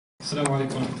Assalamu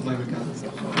alaikum wa rahmatullahi wa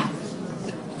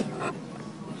barakatuh.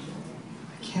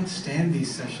 I can't stand these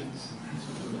sessions.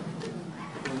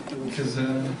 Because,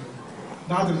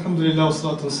 Ba'd alhamdulillah wa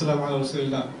salatu wa salam ala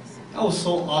rasulillah. That was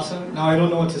so awesome. Now I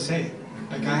don't know what to say.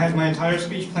 Like, I had my entire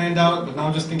speech planned out, but now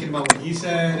I'm just thinking about what he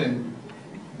said and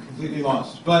completely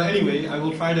lost. But anyway, I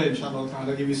will try to, inshallah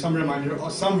ta'ala, give you some reminder,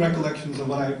 or some recollections of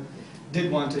what I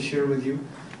did want to share with you.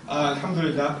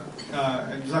 Alhamdulillah,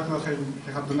 Jazakallah khair,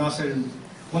 Shaykh Abdul Nasir.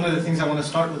 One of the things I want to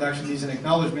start with actually is an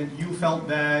acknowledgement. You felt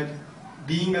bad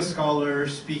being a scholar,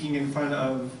 speaking in front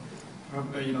of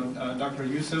Dr.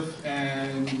 Yusuf,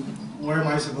 and where am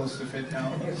I supposed to fit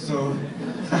now?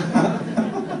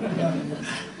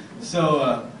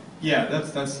 So, yeah,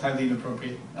 that's highly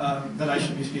inappropriate that I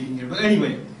should be speaking here. But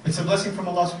anyway, it's a blessing from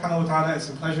Allah subhanahu wa ta'ala. It's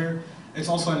a pleasure. It's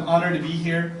also an honor to be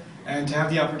here and to have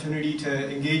the opportunity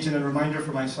to engage in a reminder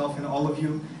for myself and all of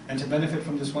you and to benefit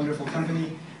from this wonderful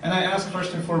company. And I ask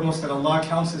first and foremost that Allah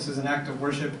counts this as an act of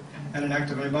worship and an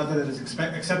act of ibadah that is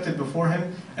accepted before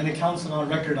Him, and it counts on our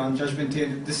record on Judgment Day.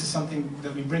 This is something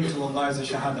that we bring to Allah as a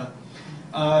shahada.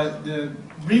 The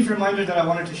brief reminder that I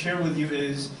wanted to share with you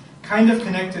is kind of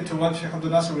connected to what Shaykh Abdul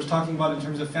Nasir was talking about in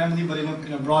terms of family, but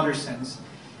in a broader sense.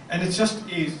 And it's just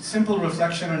a simple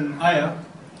reflection on an ayah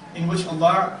in which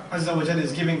Allah Azza wa Jalla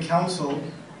is giving counsel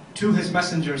to His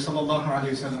Messenger sallallahu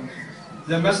alaihi wasallam.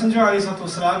 The Messenger alayhi salatu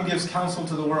wasalam gives counsel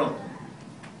to the world.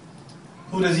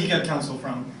 Who does he get counsel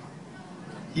from?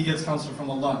 He gets counsel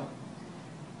from Allah.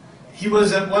 He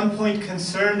was at one point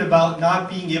concerned about not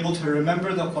being able to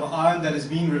remember the Quran that is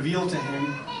being revealed to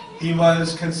him. He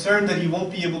was concerned that he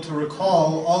won't be able to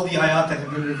recall all the ayat that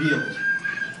have been revealed.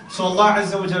 So Allah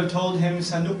Azza wa Jalla told him,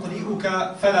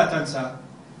 سَنُقْرِئُكَ فَلَا تَنْسَى.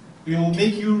 We will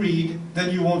make you read,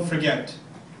 then you won't forget.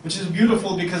 Which is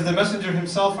beautiful because the Messenger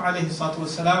himself, alayhi salatu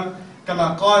wasalam,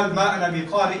 كَمَا قَالْ مَا أَنَا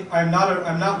بِقَارِئ, I'm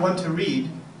not one to read,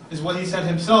 is what he said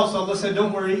himself. So Allah said,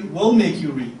 don't worry, we'll make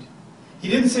you read. He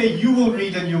didn't say you will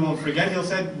read and you won't forget. He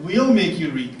said, we'll make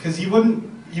you read, because he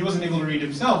wasn't able to read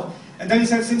himself. And then he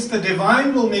said, since the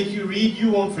divine will make you read,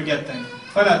 you won't forget then.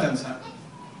 فَلَا تَنْسَى.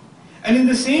 And in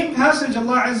the same passage,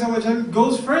 Allah Azza wa Jalla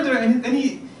goes further, and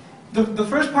then the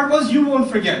first part was, you won't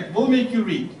forget, we'll make you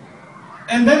read.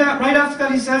 And then right after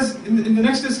that he says, in the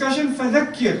next discussion,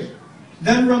 فَذَكِّرْ,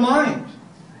 then remind.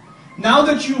 Now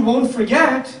that you won't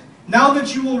forget, now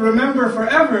that you will remember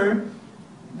forever,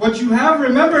 what you have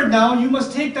remembered now, you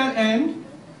must take that and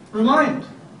remind.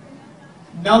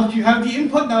 Now that you have the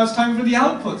input, now it's time for the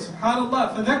output.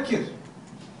 SubhanAllah, فَذَكِّرْ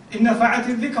إِنَّ فَعَتِ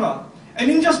الذِّكْرَى.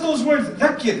 And in just those words,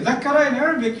 ذَكِّرْ, ذَكَّرَ in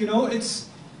Arabic, it's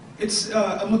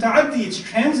a muta'addi, it's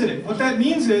transitive. What that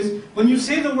means is, when you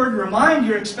say the word remind,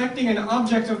 you're expecting an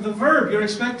object of the verb. You're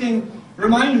expecting,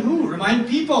 remind who? Remind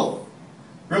people.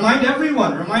 Remind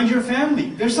everyone. Remind your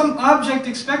family. There's some object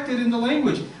expected in the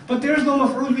language, but there's no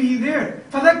maf'ul bihi there.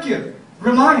 فَذَكِّرْ,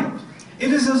 remind.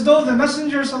 It is as though the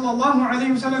Messenger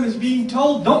ﷺ is being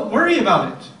told, don't worry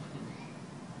about it.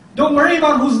 Don't worry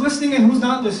about who's listening and who's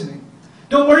not listening.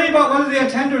 Don't worry about whether they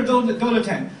attend or don't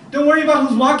attend. Don't worry about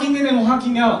who's walking in and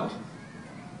walking out.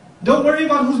 Don't worry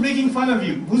about who's making fun of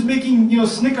you, who's making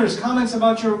snickers, comments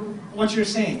about what you're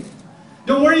saying.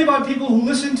 Don't worry about people who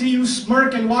listen to you,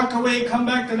 smirk and walk away, come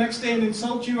back the next day and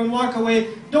insult you and walk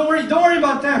away. Don't worry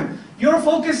about them. Your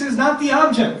focus is not the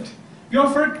object. Your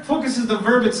focus is the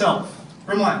verb itself.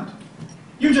 Remind.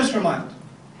 You just remind.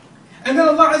 And then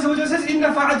Allah Azza wa Jalla says,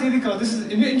 إِنَّ فَعَتِ ذِكْرَ. This is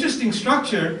an interesting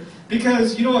structure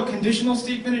because, a conditional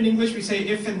statement in English, we say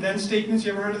if and then statements.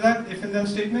 You ever heard of that? If and then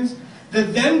statements? The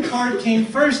then part came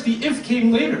first, the if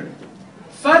came later.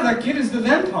 فَذَكِّرْ is the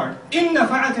then part. إِنَّ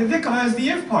فَعَتِ ذِكْرَ is the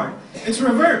if part. It's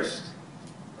reversed.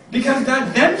 Because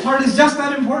that then part is just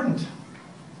that important.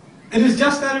 It is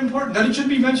just that important that it should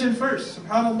be mentioned first.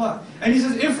 SubhanAllah. And he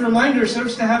says, if reminder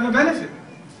serves to have a benefit.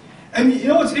 And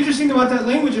what's interesting about that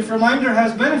language, if reminder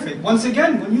has benefit. Once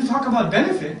again, when you talk about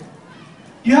benefit,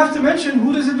 you have to mention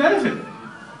who does it benefit.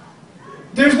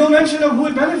 There's no mention of who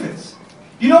it benefits.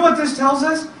 You know what this tells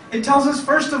us? It tells us,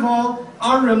 first of all,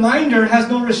 our reminder has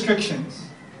no restrictions.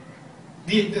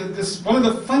 One of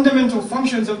the fundamental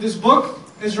functions of this book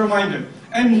is reminder.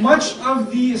 And much of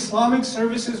the Islamic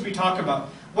services we talk about,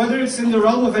 whether it's in the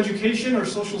realm of education or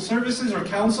social services or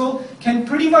counsel, can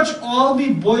pretty much all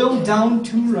be boiled down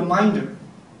to reminder.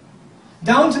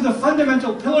 Down to the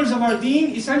fundamental pillars of our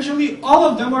deen, essentially all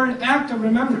of them are an act of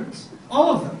remembrance.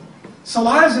 All of them.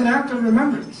 Salah is an act of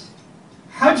remembrance.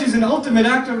 Hajj is an ultimate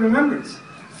act of remembrance.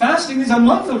 Fasting is a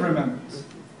month of remembrance.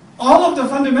 All of the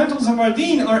fundamentals of our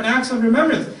deen are acts of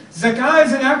remembrance. Zakah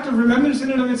is an act of remembrance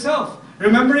in and of itself.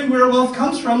 Remembering where wealth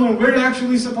comes from and where it's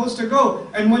actually supposed to go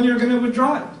and when you're going to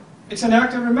withdraw it. It's an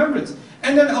act of remembrance.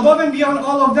 And then above and beyond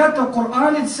all of that, the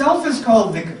Quran itself is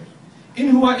called dhikr.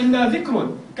 In huwa illa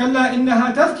dhikrun, kalla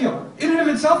innaha tadhkira. In and of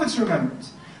itself, it's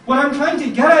remembrance. What I'm trying to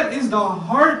get at is the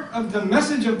heart of the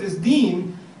message of this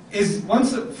deen is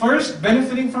first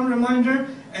benefiting from reminder,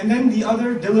 and then the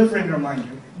other delivering reminder,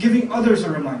 giving others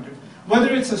a reminder.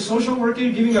 Whether it's a social worker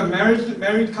giving a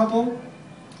married couple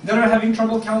that are having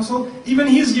trouble counsel, even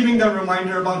he's giving them a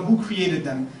reminder about who created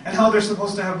them and how they're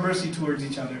supposed to have mercy towards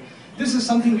each other. This is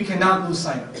something we cannot lose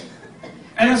sight of.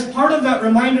 And as part of that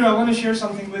reminder, I want to share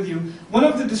something with you. One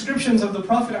of the descriptions of the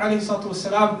Prophet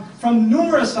ﷺ from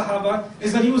numerous Sahaba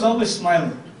is that he was always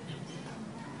smiling.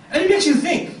 And it makes you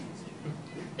think,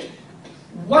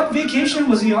 what vacation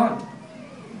was he on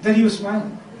that he was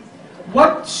smiling?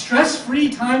 What stress-free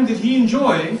time did he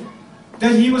enjoy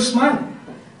that he was smiling?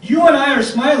 You and I are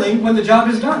smiling when the job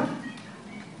is done.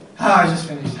 I just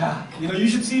finished. You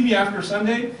should see me after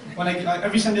Sunday. When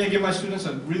every Sunday I give my students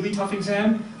a really tough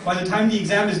exam. By the time the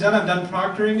exam is done, I'm done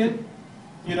proctoring it.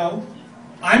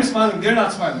 I'm smiling. They're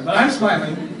not smiling, but I'm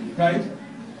smiling, right?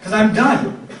 Because I'm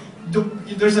done.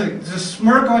 There's a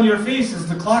smirk on your face as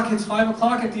the clock hits 5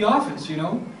 o'clock at the office,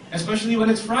 especially when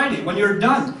it's Friday, when you're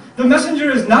done. The messenger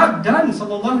is not done,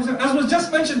 sallallahu alaihi wasallam. As was just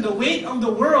mentioned, the weight of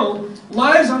the world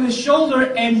lies on his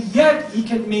shoulder, and yet he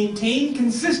can maintain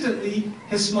consistently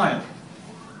his smile.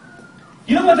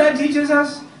 You know what that teaches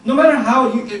us? No matter how,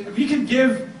 we could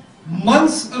give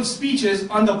months of speeches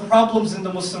on the problems in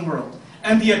the Muslim world,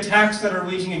 and the attacks that are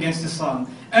waging against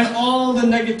Islam, and all the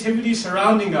negativity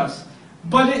surrounding us.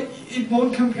 But it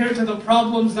won't compare to the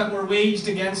problems that were waged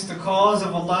against the cause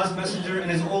of Allah's Messenger in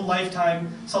his own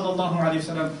lifetime, sallallahu alaihi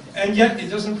wasallam. And yet it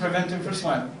doesn't prevent him from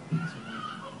smiling.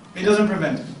 It doesn't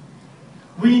prevent him.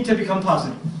 We need to become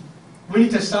positive. We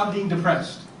need to stop being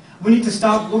depressed. We need to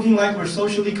stop looking like we're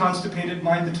socially constipated,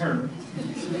 mind the term.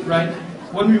 Right?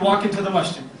 When we walk into the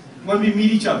masjid, when we meet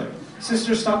each other.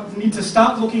 Sisters need to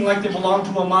stop looking like they belong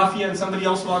to a mafia and somebody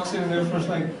else walks in and they're first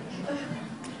like,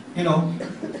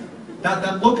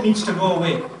 that look needs to go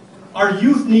away. Our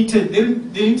youth need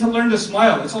to learn to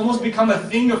smile. It's almost become a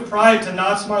thing of pride to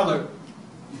not smile. Like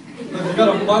you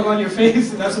got a bug on your face,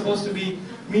 and that's supposed to mean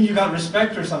you got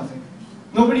respect or something.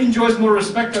 Nobody enjoys more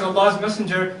respect than Allah's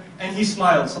Messenger, and he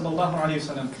smiled, sallallahu alaihi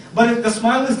wasallam. But the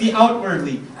smile is the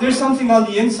outwardly. There's something on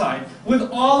the inside.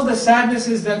 With all the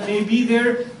sadnesses that may be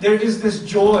there, there is this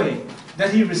joy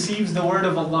that he receives the word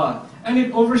of Allah, and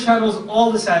it overshadows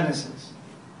all the sadnesses.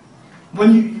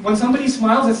 When somebody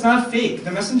smiles, it's not fake.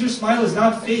 The messenger's smile is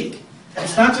not fake.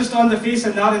 It's not just on the face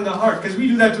and not in the heart, because we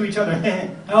do that to each other.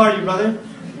 How are you, brother?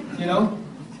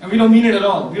 And we don't mean it at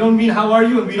all. We don't mean how are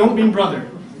you, and we don't mean brother.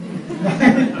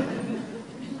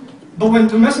 But when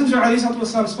the Messenger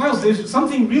ﷺ smiles, there's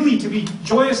something really to be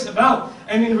joyous about.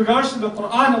 And in regards to the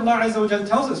Quran, Allah Azza wa Jalla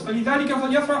tells us, فَلِذَلِكَ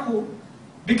فَلْيَفْرَحُوا.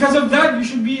 Because of that, you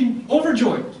should be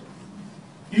overjoyed.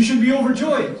 You should be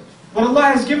overjoyed. What Allah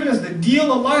has given us, the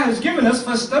deal Allah has given us,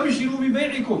 فَاسْتَبْشِرُوا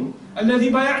بِبَيْعِكُمْ الَّذِي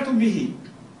بَيَعْتُمْ بِهِ.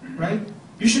 Right?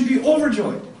 You should be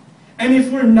overjoyed. And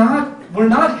if we're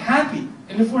not happy,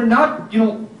 and if we're not,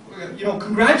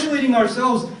 congratulating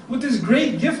ourselves with this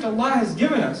great gift Allah has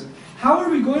given us, how are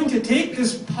we going to take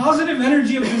this positive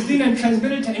energy of this deen and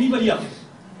transmit it to anybody else?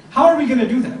 How are we going to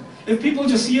do that? If people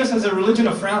just see us as a religion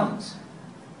of frowns,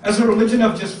 as a religion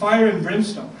of just fire and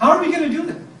brimstone, how are we going to do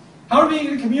that? How are we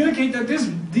going to communicate that this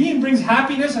deen brings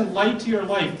happiness and light to your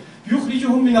life?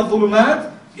 يُخْرِجُهُم مِّنَ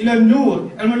الظُّلُمَاتِ إِلَى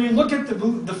النُّورِ. And when you look at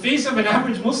the face of an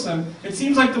average Muslim, it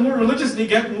seems like the more religious they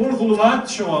get, more dhulumat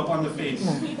show up on the face.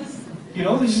 They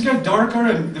just get darker,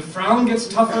 and the frown gets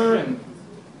tougher, and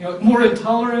more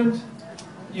intolerant.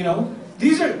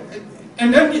 These are,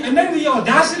 and then the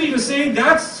audacity to say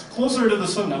that's closer to the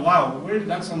Sunnah. Wow, where did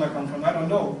that Sunnah come from? I don't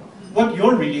know what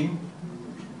you're reading,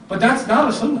 but that's not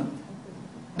a Sunnah.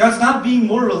 That's not being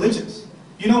more religious.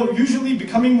 Usually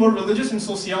becoming more religious in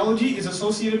sociology is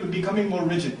associated with becoming more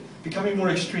rigid, becoming more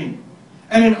extreme.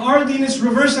 And in our deen, it's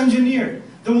reverse engineered.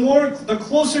 The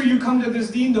closer you come to this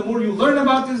deen, the more you learn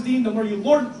about this deen, the more you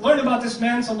learn about this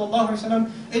man, sallallahu alaihi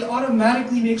wasallam, it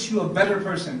automatically makes you a better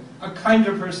person, a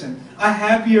kinder person, a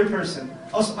happier person,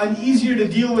 an easier to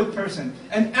deal with person,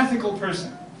 an ethical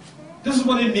person. This is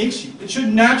what it makes you. It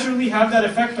should naturally have that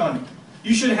effect on you.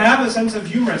 You should have a sense of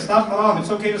humor. It's not haram. It's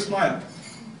okay to smile.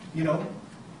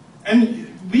 And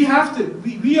we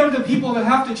are the people that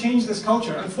have to change this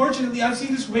culture. Unfortunately, I've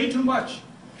seen this way too much.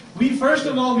 First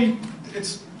of all,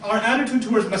 it's our attitude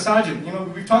towards masajid.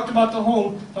 We've talked about the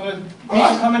home. I'm going to make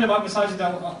a comment about masajid,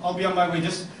 then I'll be on my way.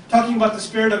 Just talking about the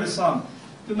spirit of Islam.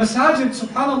 The masajid,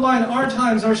 subhanAllah, in our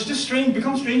times are just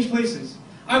become strange places.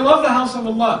 I love the house of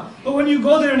Allah. But when you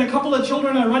go there and a couple of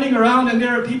children are running around and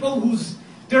there are people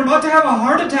They're about to have a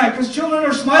heart attack because children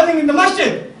are smiling in the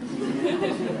masjid.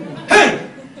 Hey!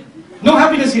 No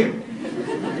happiness here.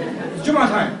 It's Jummah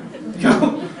time. You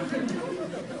know?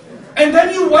 And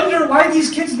then you wonder why these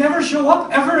kids never show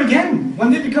up ever again when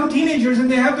they become teenagers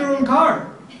and they have their own car.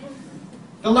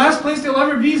 The last place they'll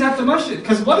ever be is at the masjid.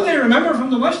 Because what do they remember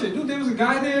from the masjid? Dude, there was a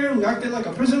guy there who acted like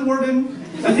a prison warden.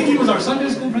 I think he was our Sunday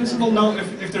school principal. No,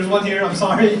 if there's one here, I'm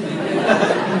sorry.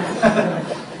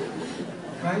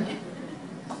 Right?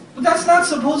 But that's not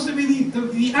supposed to be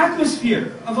the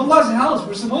atmosphere of Allah's house.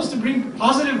 We're supposed to bring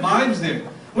positive vibes there.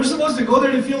 We're supposed to go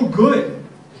there to feel good.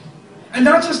 And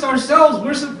not just ourselves.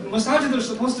 Masajid are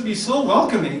supposed to be so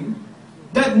welcoming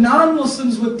that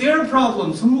non-Muslims with their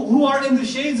problems, who are in the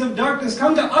shades of darkness,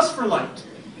 come to us for light.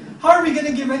 How are we going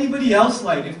to give anybody else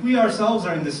light if we ourselves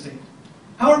are in this state?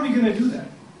 How are we going to do that?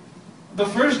 The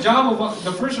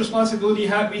first responsibility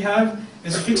we have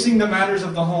is fixing the matters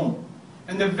of the home.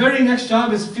 And the very next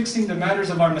job is fixing the matters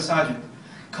of our masajid.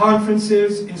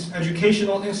 Conferences,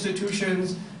 educational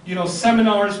institutions,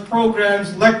 seminars,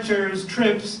 programs, lectures,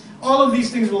 trips, all of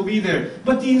these things will be there.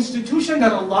 But the institution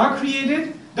that Allah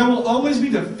created, that will always be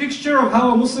the fixture of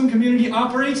how a Muslim community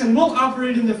operates and will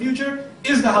operate in the future,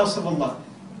 is the house of Allah.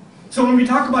 So when we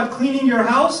talk about cleaning your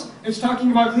house, it's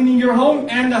talking about cleaning your home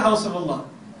and the house of Allah.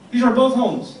 These are both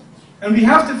homes. And we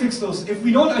have to fix those. If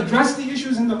we don't address the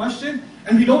issues in the masjid,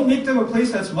 and we don't make them a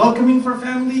place that's welcoming for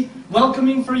family,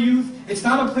 welcoming for youth, it's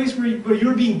not a place where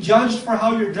you're being judged for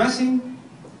how you're dressing.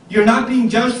 You're not being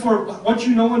judged for what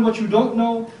you know and what you don't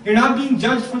know. You're not being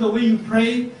judged for the way you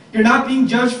pray. You're not being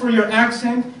judged for your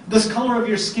accent, the color of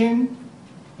your skin.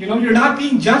 You're not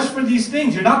being judged for these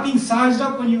things. You're not being sized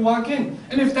up when you walk in.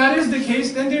 And if that is the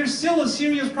case, then there's still a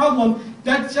serious problem.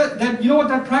 You know what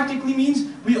that practically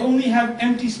means? We only have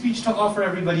empty speech to offer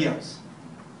everybody else.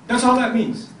 That's all that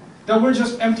means. That we're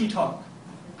just empty talk.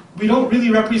 We don't really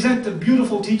represent the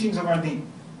beautiful teachings of our deen.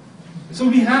 So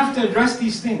we have to address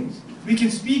these things. We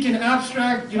can speak in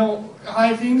abstract,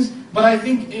 high things, but I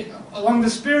think along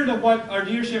the spirit of what our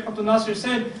dear Shaykh Abdul Nasir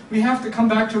said, we have to come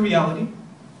back to reality.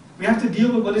 We have to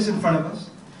deal with what is in front of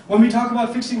us. When we talk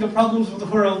about fixing the problems of the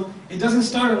world, it doesn't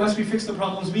start unless we fix the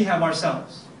problems we have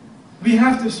ourselves. We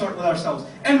have to start with ourselves.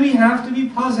 And we have to be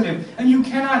positive. And you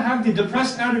cannot have the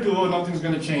depressed attitude, oh, nothing's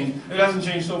going to change. It hasn't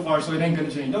changed so far, so it ain't going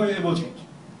to change. No, it will change.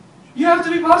 You have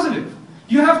to be positive.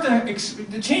 You have to,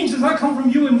 the change does not come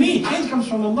from you and me. Change comes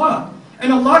from Allah.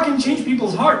 And Allah can change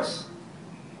people's hearts.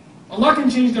 Allah can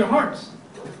change their hearts.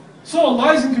 So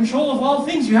Allah is in control of all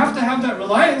things. You have to have that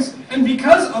reliance. And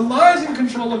because Allah is in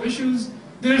control of issues,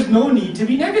 there's no need to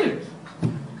be negative.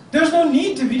 There's no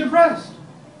need to be depressed.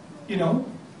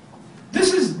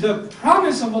 This is the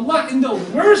promise of Allah in the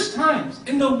worst times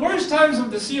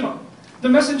of the seerah. The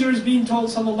messenger is being told,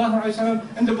 sallallahu alaihi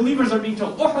wasallam, and the believers are being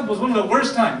told, Uhud was one of the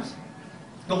worst times.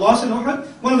 The loss in Uhud,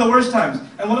 one of the worst times.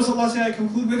 And what does Allah say? I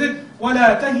conclude with it,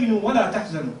 وَلَا تَهِنُوا وَلَا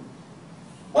تَحْزَنُوا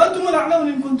وَأَنْتُمُ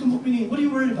الْأَعْلَوْنَ إِن كُنتُم مُؤْمِنِينَ. What are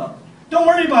you worried about? Don't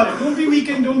worry about it. Don't be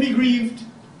weakened. Don't be grieved.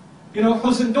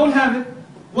 Husn, don't have it.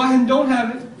 Wahan, don't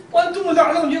have it. وَأَنْتُمُ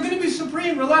الْأَعْلَوْنَ. You're going to be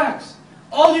supreme, relax.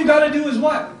 All you got to do is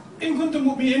what? إِن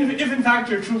كُنتُم مُؤْمِنِينَ. If in fact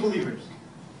you're true believers.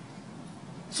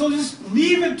 So just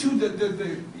leave it to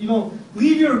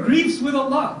leave your griefs with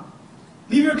Allah.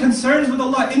 Leave your concerns with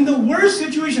Allah. In the worst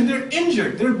situation, they're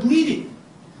injured, they're bleeding.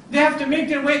 They have to make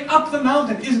their way up the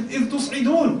mountain. إِذْ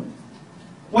تُصْعِدُونَ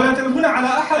وَلَا تَلْهُونَ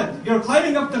عَلَىٰ أَحَدٍ. You're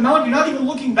climbing up the mountain, you're not even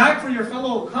looking back for your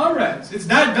fellow comrades. It's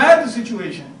that bad, the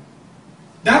situation.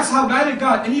 That's how bad it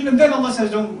got. And even then Allah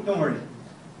says, don't worry.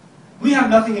 We have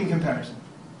nothing in comparison.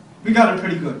 We got it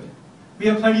pretty good. We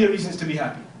have plenty of reasons to be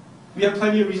happy. We have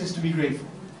plenty of reasons to be grateful.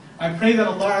 I pray that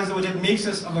Allah Azza wa Jalla makes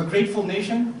us of a grateful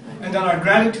nation, and that our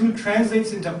gratitude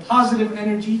translates into positive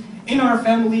energy in our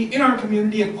family, in our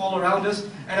community, and all around us.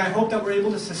 And I hope that we're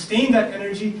able to sustain that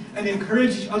energy and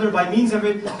encourage each other by means of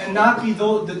it, and not be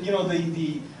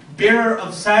the bearer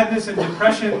of sadness and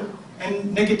depression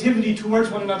and negativity towards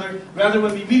one another. Rather,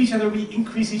 when we meet each other, we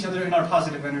increase each other in our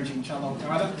positive energy, inshallah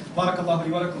ta'ala. Barakallahu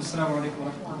li wa lakum. Assalamu alaikum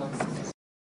wa rahmatullahi wa barakatuh.